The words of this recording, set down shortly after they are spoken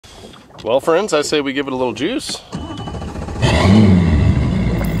Well, friends, I say we give it a little juice.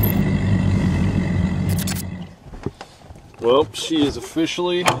 Well, she is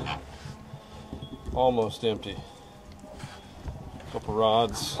officially almost empty. Couple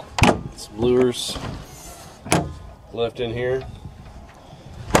rods, some lures left in here.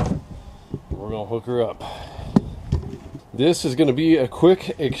 We're gonna hook her up. This is gonna be a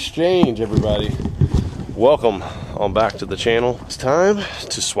quick exchange, everybody. Welcome on back to the channel. It's time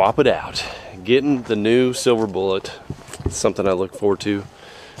to swap it out. Getting the new silver bullet. It's something I look forward to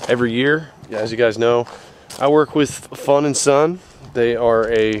every year. As you guys know, I work with Fun & Son. They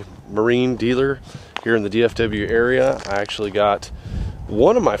are a marine dealer here in the DFW area. I actually got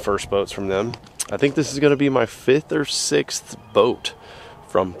one of my first boats from them. I think this is going to be my 5th or 6th boat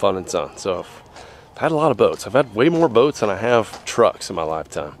from Fun & Son. So I've had a lot of boats. I've had way more boats than I have trucks in my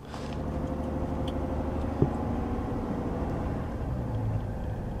lifetime.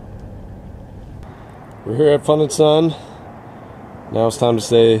 We're here at Fun & Son. Now it's time to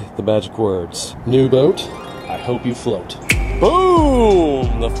say the magic words. New boat, I hope you float.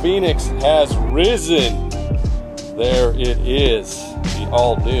 Boom! The Phoenix has risen. There it is. The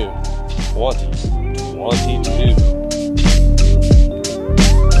all new 2022.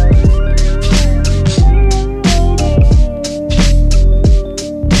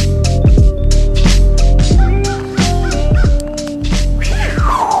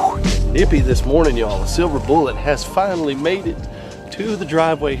 Nippy this morning, y'all. The silver bullet has finally made it to the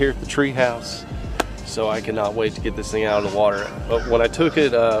driveway here at the treehouse. So I cannot wait to get this thing out of the water. But when I took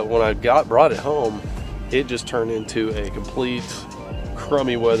it, when I brought it home, it just turned into a complete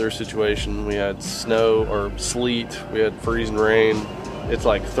crummy weather situation. We had snow or sleet, we had freezing rain. It's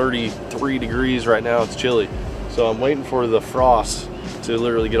like 33 degrees right now, it's chilly. So I'm waiting for the frost to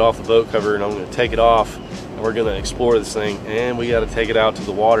literally get off the boat cover, and I'm gonna take it off and we're gonna explore this thing, and we gotta take it out to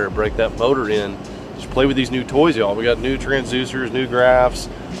the water, break that motor in, just play with these new toys, y'all. We got new transducers, new graphs,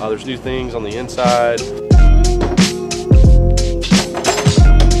 there's new things on the inside.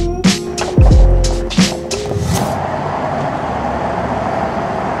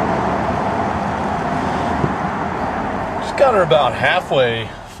 Just got her about halfway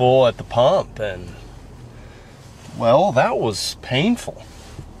full at the pump, and well, that was painful.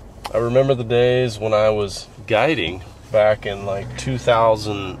 I remember the days when I was guiding back in like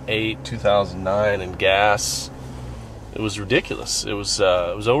 2008, 2009, and gas, it was ridiculous. It was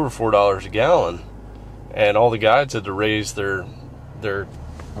over $4 a gallon, and all the guides had to raise their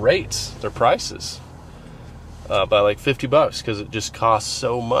rates, their prices, by like 50 bucks because it just costs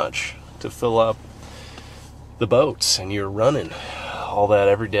so much to fill up the boats, and you're running all that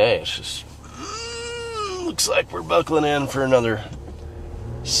every day. It's just looks like we're buckling in for another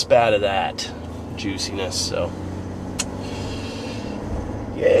spat of that juiciness, so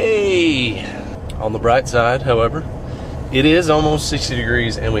yay. On the bright side, however, it is almost 60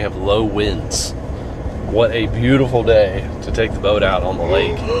 degrees and we have low winds. What a beautiful day to take the boat out on the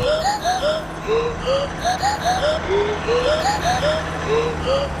lake.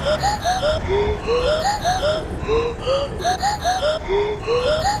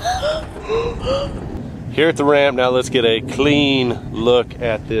 Here at the ramp, now let's get a clean look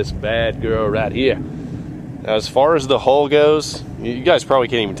at this bad girl right here. Now, as far as the hull goes, you guys probably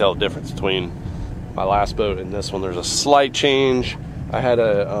can't even tell the difference between my last boat and this one. There's a slight change. I had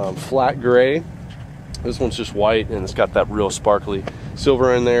a flat gray. This one's just white, and it's got that real sparkly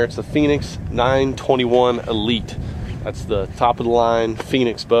silver in there. It's the Phoenix 921 Elite. That's the top of the line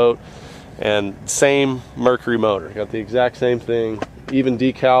Phoenix boat, and same Mercury motor. Got the exact same thing, even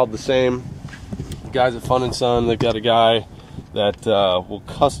decaled the same. Guys at Fun & Son, they've got a guy that will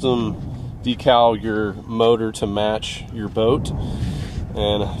custom decal your motor to match your boat,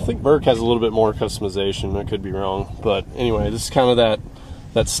 and I think Burke has a little bit more customization. I could be wrong, but anyway, this is kind of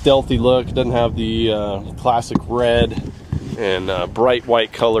that stealthy look. It doesn't have the classic red and bright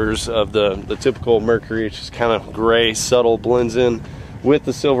white colors of the typical Mercury. It's just kind of gray, subtle, blends in with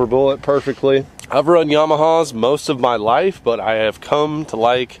the silver bullet perfectly. I've run Yamahas most of my life, but I have come to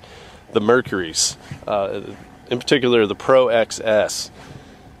like the Mercuries, in particular the Pro XS.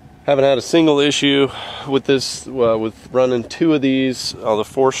 Haven't had a single issue with this, with running 2 of these on the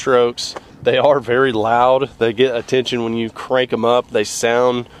 4 strokes. They are very loud. They get attention when you crank them up. They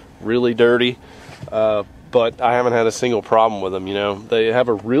sound really dirty, but I haven't had a single problem with them. You know, they have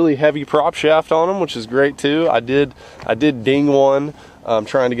a really heavy prop shaft on them, which is great too. I did ding one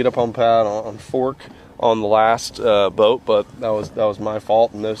trying to get up on pad on fork on the last boat, but that was my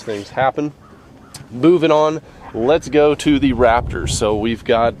fault, and those things happen. Moving on, let's go to the Raptors. So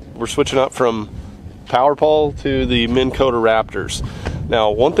we're switching up from Power Pole to the Minn Kota Raptors. Now,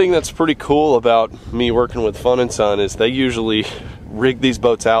 one thing that's pretty cool about me working with Fun and Son is they usually rig these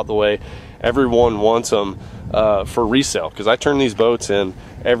boats out the way everyone wants them for resale, because I turn these boats in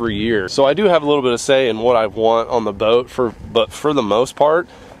every year. So I do have a little bit of say in what I want on the boat, but for the most part,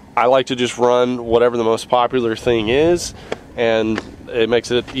 I like to just run whatever the most popular thing is, and it makes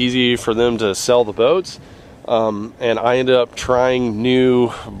it easy for them to sell the boats. And I ended up trying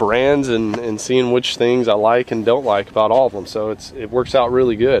new brands and seeing which things I like and don't like about all of them. So it works out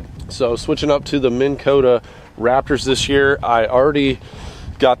really good. So switching up to the Minn Kota Raptors this year, I already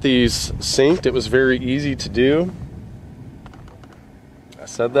got these synced. It was very easy to do. I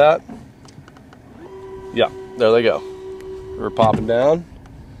said that. Yeah, there they go. We're popping down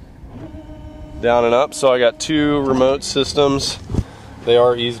and up. So I got 2 remote systems. They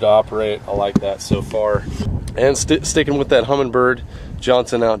are easy to operate. I like that so far. And sticking with that Humminbird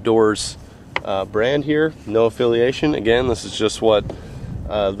Johnson Outdoors brand here, no affiliation. Again, this is just what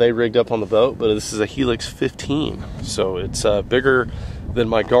they rigged up on the boat, but this is a Helix 15. So it's bigger than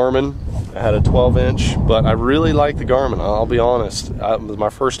my Garmin. I had a 12-inch, but I really like the Garmin, I'll be honest. It was my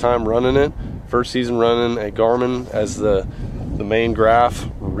first time running it, first season running a Garmin as the main graph.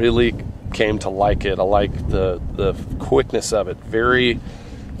 Really came to like it. I like the quickness of it. Very,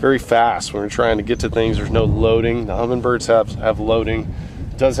 very fast when we're trying to get to things. There's no loading. The Humminbirds have loading.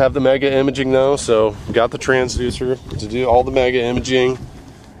 It does have the mega imaging though, so got the transducer to do all the mega imaging.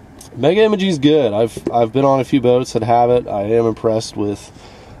 Mega imaging is good. I've been on a few boats that have it. I am impressed with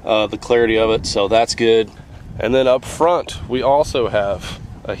the clarity of it, so that's good. And then up front, we also have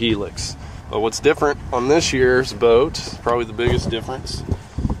a Helix. But what's different on this year's boat, probably the biggest difference,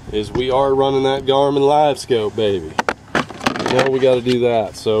 is we are running that Garmin Livescope, baby. You know, we got to do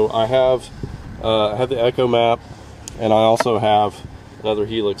that. So I have the Echo map, and I also have another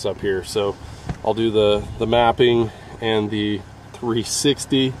Helix up here. So I'll do the mapping and the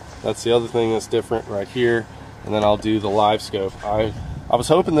 360. That's the other thing that's different right here. And then I'll do the Livescope. I was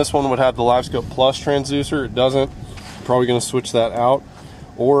hoping this one would have the Livescope Plus transducer. It doesn't. I'm probably going to switch that out,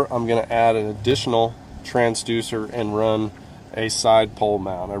 or I'm going to add an additional transducer and run a side pole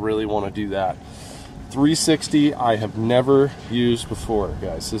mount. I really want to do that. 360 I have never used before,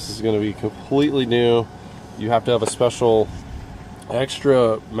 guys. This is going to be completely new. You have to have a special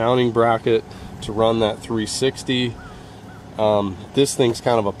extra mounting bracket to run that 360. This thing's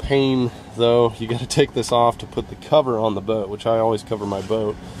kind of a pain though. You got to take this off to put the cover on the boat, which I always cover my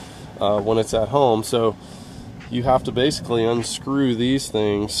boat when it's at home. So you have to basically unscrew these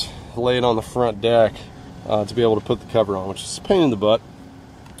things, lay it on the front deck to be able to put the cover on, which is a pain in the butt.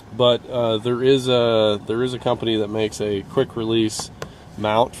 But there is a company that makes a quick release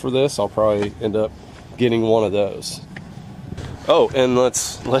mount for this. I'll probably end up getting one of those. Oh, and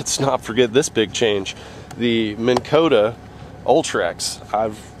let's not forget this big change. The Minn Kota Ultrex.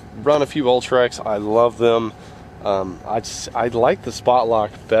 I've run a few Ultrex. I love them. I like the spot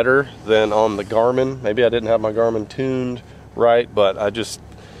lock better than on the Garmin. Maybe I didn't have my Garmin tuned right, but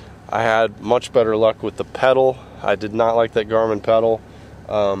I had much better luck with the pedal. I did not like that Garmin pedal.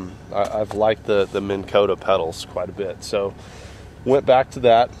 I've liked the Minn Kota pedals quite a bit. So went back to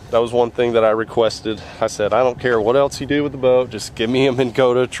that. That was one thing that I requested. I said, I don't care what else you do with the boat, just give me a Minn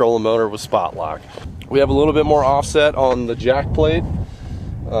Kota trolling motor with spot lock. We have a little bit more offset on the jack plate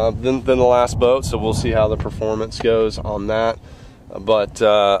than the last boat, so we'll see how the performance goes on that. But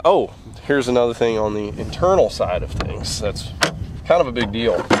oh, here's another thing on the internal side of things that's kind of a big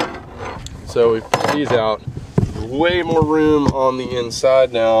deal. So we put these out. Way more room on the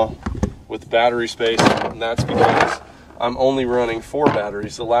inside now with battery space, and that's because I'm only running 4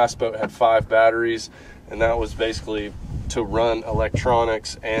 batteries. The last boat had 5 batteries, and that was basically to run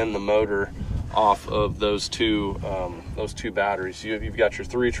electronics and the motor off of those two batteries. You've got your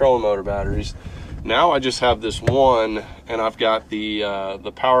 3 trolling motor batteries. Now I just have this one, and I've got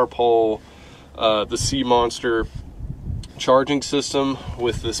the power pole, the Sea Monster charging system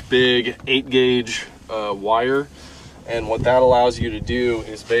with this big 8-gauge wire. And what that allows you to do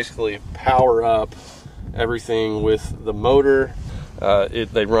is basically power up everything with the motor.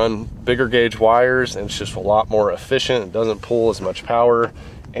 They run bigger gauge wires, and it's just a lot more efficient. It doesn't pull as much power,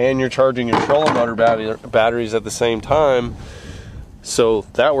 and you're charging your trolling motor batteries at the same time. So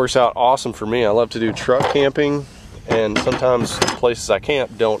that works out awesome for me. I love to do truck camping, and sometimes places I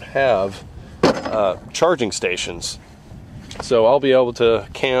camp don't have charging stations. So I'll be able to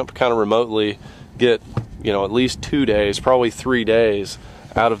camp kind of remotely, get, you know, at least 2 days, probably 3 days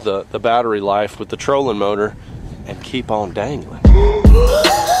out of the battery life with the trolling motor, and keep on dangling.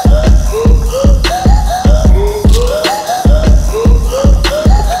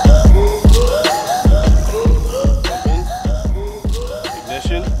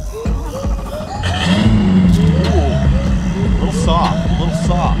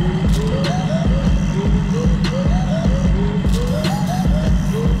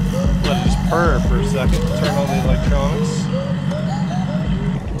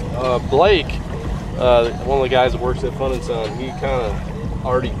 Blake, one of the guys that works at Fun and Son, he kind of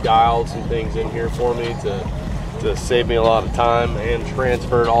already dialed some things in here for me to save me a lot of time, and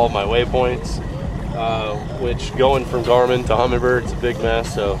transferred all of my waypoints, which going from Garmin to Humminbird is a big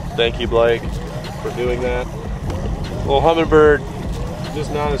mess. So thank you, Blake, for doing that. Well, Humminbird,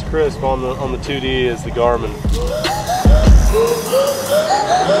 just not as crisp on the 2D as the Garmin.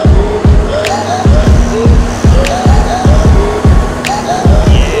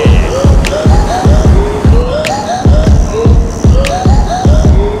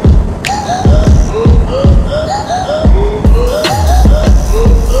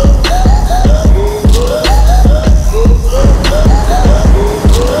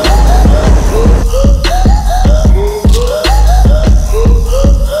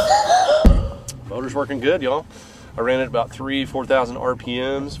 Working good, y'all. I ran it about 4,000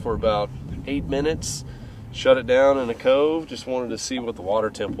 RPMs for about 8 minutes, shut it down in a cove, just wanted to see what the water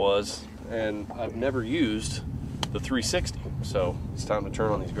temp was, and I've never used the 360, so it's time to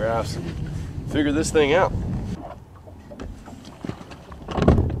turn on these graphs and figure this thing out.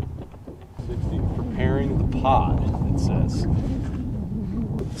 60, preparing the pod, it says.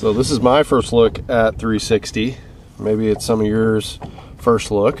 So this is my first look at 360. Maybe it's some of yours first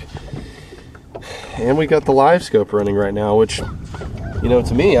look. And we got the Livescope running right now, which, you know,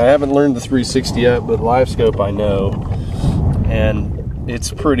 to me, I haven't learned the 360 yet, but Livescope I know, and it's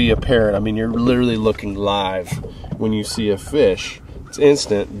pretty apparent. I mean, you're literally looking live when you see a fish. It's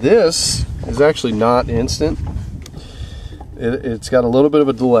instant. This is actually not instant. It's got a little bit of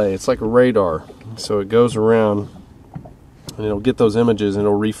a delay. It's like a radar. So it goes around and it'll get those images and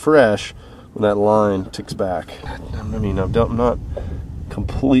it'll refresh when that line ticks back. I mean, I'm not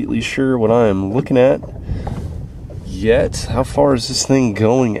completely sure what I am looking at yet. How far is this thing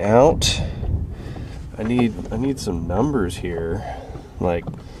going out? I need some numbers here, like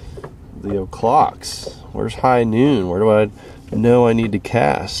the o'clocks. Where's high noon? Where do I know I need to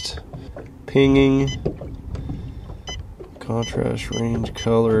cast? Pinging, contrast, range,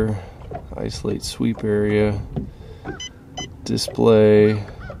 color, isolate sweep area, display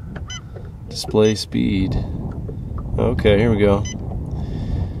speed. Okay, here we go.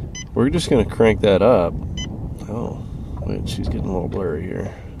 We're just gonna crank that up. Oh, wait, she's getting a little blurry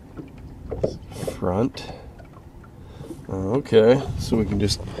here. Front. Okay, so we can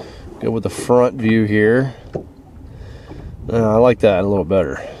just go with the front view here. I like that a little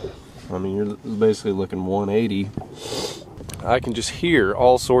better. I mean, you're basically looking 180. I can just hear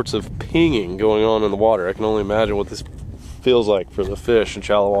all sorts of pinging going on in the water. I can only imagine what this feels like for the fish in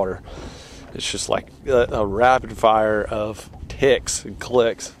shallow water. It's just like a rapid fire of ticks and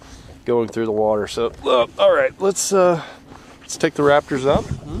clicks going through the water. So, all right, let's take the raptors up.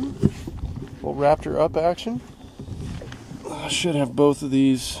 Little raptor up action. I should have both of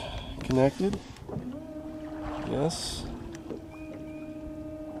these connected. Yes.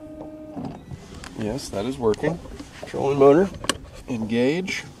 Yes, that is working. Trolling motor.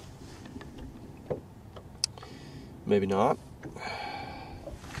 Engage. Maybe not.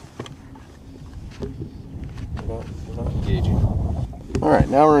 We're not engaging. All right,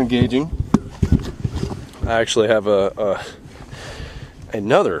 now we're engaging. I actually have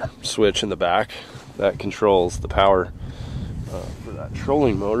another switch in the back that controls the power for that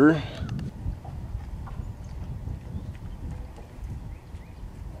trolling motor.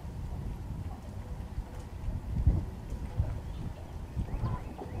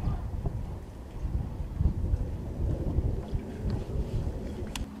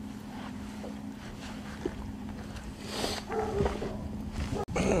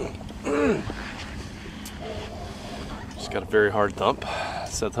 Got a very hard thump.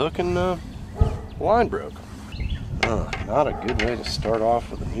 Set the hook and the line broke. Not a good way to start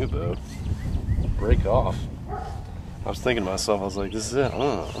off with a new boat. Break off. I was thinking to myself, I was like, this is it.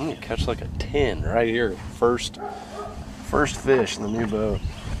 I'm gonna catch like a 10 right here. First fish in the new boat.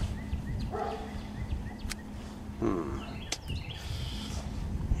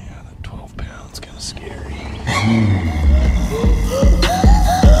 Yeah, that 12 pounds kind of scary.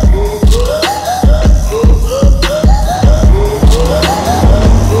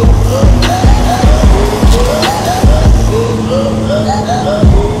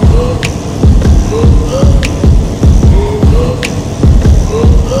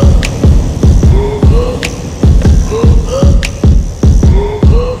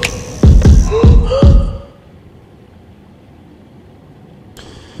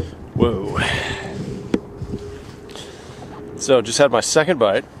 Whoa. So just had my second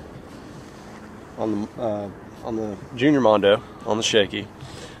bite on the junior Mondo on the shaky.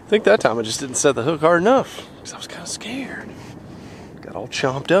 I think that time I just didn't set the hook hard enough because I was kind of scared. got all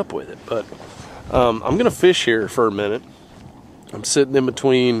chomped up with it. But I'm gonna fish here for a minute. I'm sitting in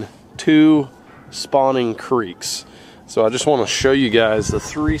between two spawning creeks. So I just want to show you guys the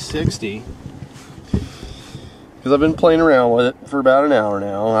 360, because I've been playing around with it for about an hour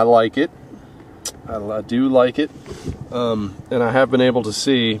now. I like it. I do like it. And I have been able to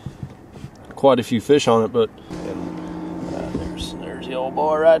see quite a few fish on it, but there's the old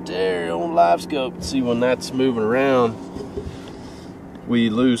boy right there on Livescope. See, when that's moving around, we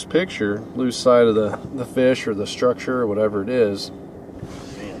lose sight of the fish or the structure or whatever it is.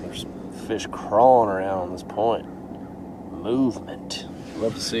 Man, there's fish crawling around on this point. Movement.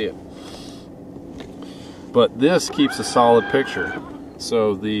 Love to see it. But this keeps a solid picture.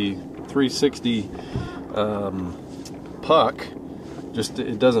 So the 360 puck,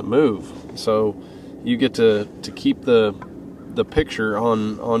 it doesn't move. So you get to keep the picture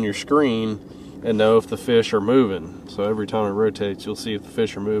on your screen and know if the fish are moving. So every time it rotates, you'll see if the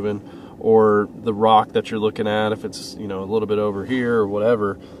fish are moving, or the rock that you're looking at, if it's, you know, a little bit over here or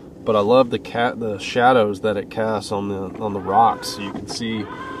whatever. But I love the shadows that it casts on the rocks, so you can see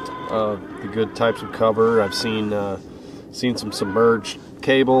the good types of cover. I've seen some submerged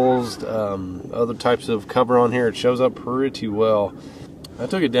cables, other types of cover on here. It shows up pretty well. I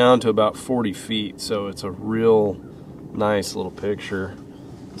took it down to about 40 feet, so it's a real nice little picture.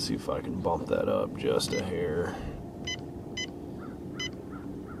 Let's see if I can bump that up just a hair.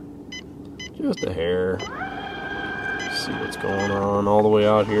 Just a hair. See what's going on all the way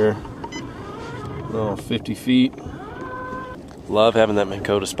out here. Oh, 50 feet. Love having that Minn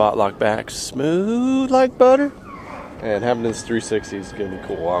Kota spot lock back, smooth like butter. And having this 360 is gonna be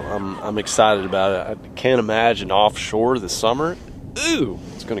cool. I'm excited about it. I can't imagine offshore this summer. Ooh,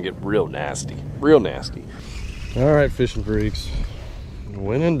 it's gonna get real nasty, real nasty. All right, fishing freaks.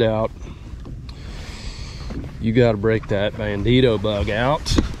 When in doubt, you gotta break that bandito bug out.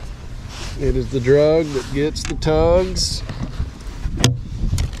 It is the drug that gets the tugs.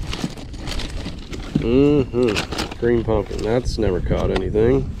 Green pumpkin, that's never caught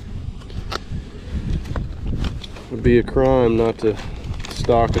anything. Would be a crime not to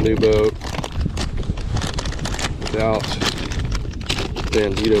stock a new boat without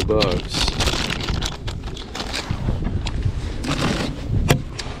bandito bugs.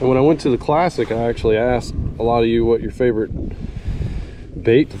 And when I went to the Classic, I actually asked a lot of you what your favorite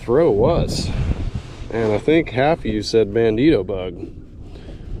bait to throw was, and I think half of you said bandito bug.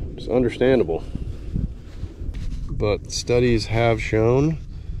 It's understandable, but studies have shown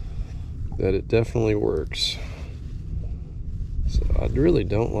that it definitely works. So I really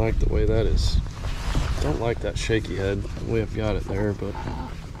don't like the way that is. Don't like that shaky head the way I've got it there, but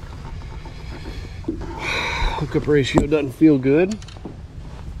hookup ratio doesn't feel good.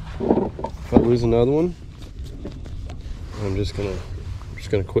 If I lose another one, I'm just gonna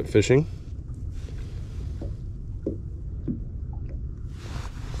quit fishing.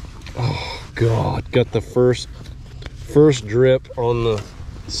 Oh God, got the first drip on the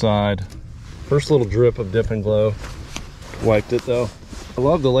side. First little drip of dip and glow. Wiped it though. I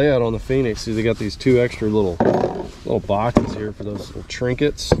love the layout on the Phoenix. See, they got these two extra little boxes here for those little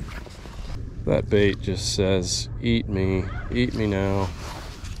trinkets. That bait just says, eat me now.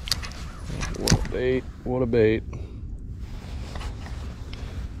 What a bait, what a bait.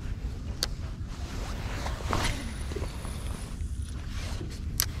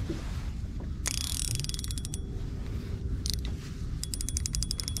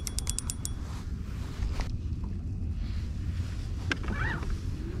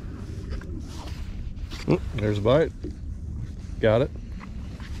 There's a bite. Got it.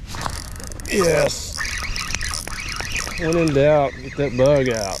 Yes. When in doubt, get that bug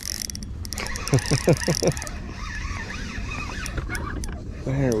out.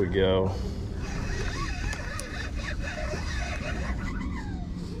 There we go.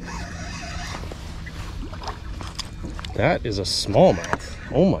 That is a smallmouth.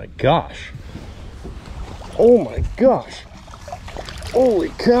 Oh my gosh. Oh my gosh. Holy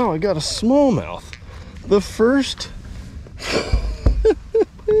cow, I got a smallmouth. The first.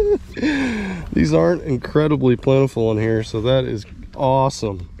 These aren't incredibly plentiful in here, so that is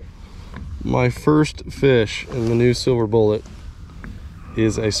awesome. My first fish in the new silver bullet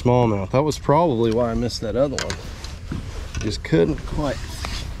is a smallmouth. That was probably why I missed that other one. Just couldn't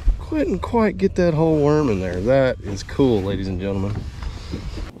quite get that whole worm in there. That is cool, ladies and gentlemen.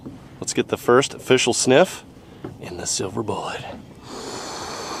 Let's get the first official sniff in the silver bullet.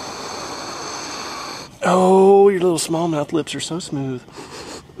 Oh, your little smallmouth lips are so smooth.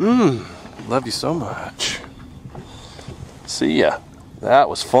 Love you so much. See ya. That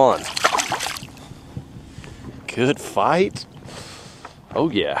was fun. Good fight. Oh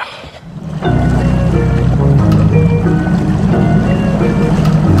yeah.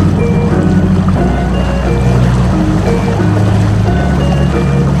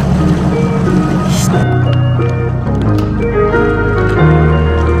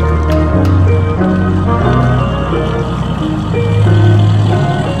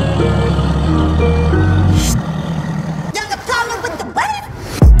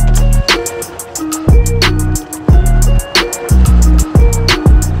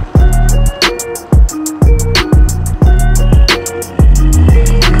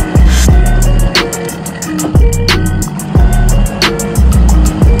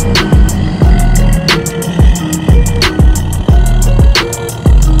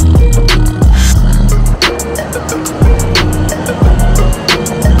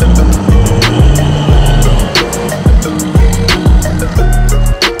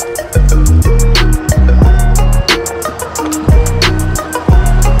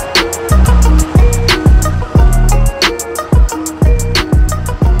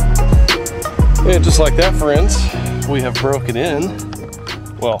 And just like that, friends, we have broken in.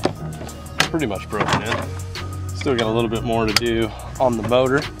 Well, pretty much broken in. Still got a little bit more to do on the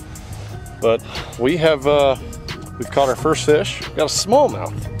motor, but we have we've caught our first fish. Got a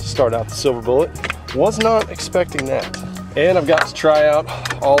smallmouth to start out the silver bullet. Was not expecting that. And I've got to try out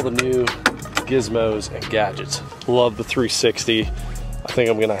all the new gizmos and gadgets. Love the 360. I think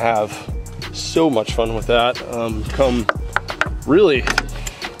I'm gonna have so much fun with that. Come really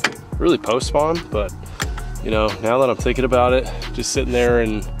post-spawn, but you know, now that I'm thinking about it, just sitting there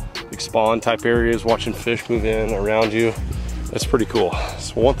in big spawn type areas, watching fish move in around you, it's pretty cool.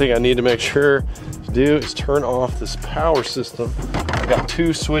 So one thing I need to make sure to do is turn off this power system. I've got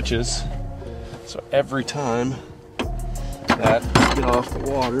 2 switches, so every time that you get off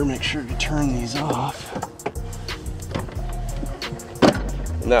the water, make sure to turn these off.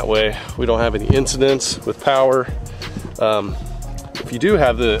 And that way we don't have any incidents with power. If you do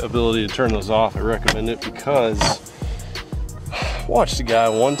have the ability to turn those off, I recommend it, because I watched a guy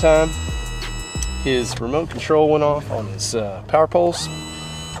one time, his remote control went off on his power poles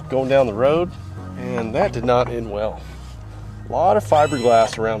going down the road, and that did not end well. A lot of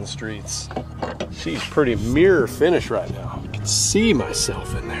fiberglass around the streets. She's pretty mirror finish right now. I can see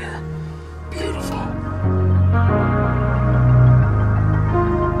myself in there. Beautiful.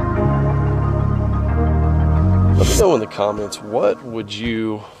 Let me know in the comments, what would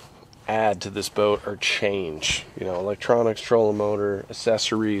you add to this boat or change? You know, electronics, trolling motor,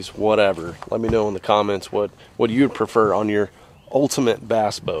 accessories, whatever. Let me know in the comments what you'd prefer on your ultimate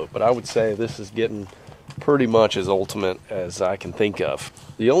bass boat. But I would say this is getting pretty much as ultimate as I can think of.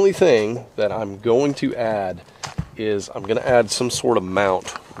 The only thing that I'm going to add is I'm going to add some sort of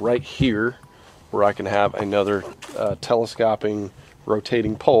mount right here where I can have another telescoping,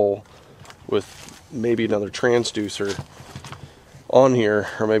 rotating pole with maybe another transducer on here,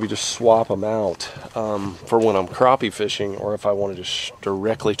 or maybe just swap them out for when I'm crappie fishing, or if I want to just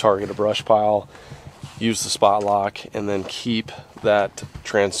directly target a brush pile, use the spot lock, and then keep that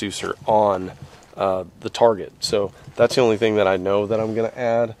transducer on the target. So that's the only thing that I know that I'm going to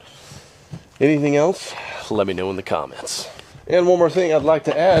add. Anything else? Let me know in the comments. And one more thing I'd like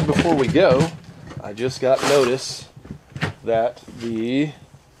to add before we go. I just got notice that the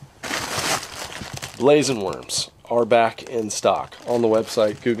blazing worms are back in stock on the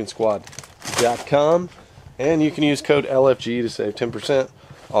website GuggenSquad.com, and you can use code LFG to save 10%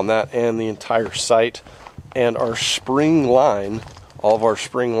 on that and the entire site. And our spring line, all of our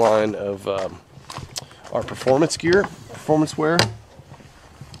spring line of our performance gear, performance wear,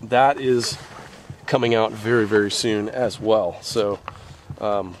 that is coming out very, very soon as well. So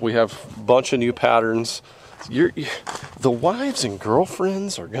we have a bunch of new patterns. The wives and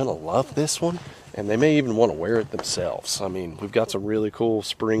girlfriends are gonna love this one, and they may even want to wear it themselves. I mean, we've got some really cool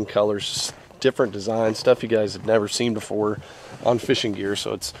spring colors, different designs, stuff you guys have never seen before on fishing gear.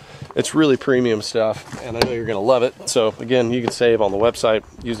 So it's really premium stuff, and I know you're gonna love it. So again, you can save on the website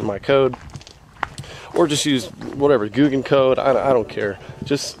using my code, or just use whatever Guggen code. I don't care.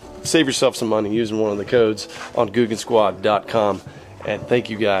 Just save yourself some money using one of the codes on GuggenSquad.com. And thank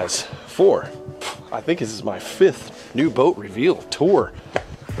you guys for, I think this is my 5th new boat reveal tour.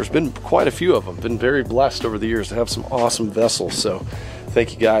 There's been quite a few of them. Been very blessed over the years to have some awesome vessels. So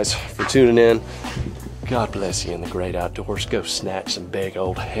thank you guys for tuning in. God bless you in the great outdoors. Go snatch some big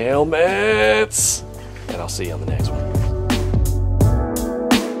old helmets. And I'll see you on the next one.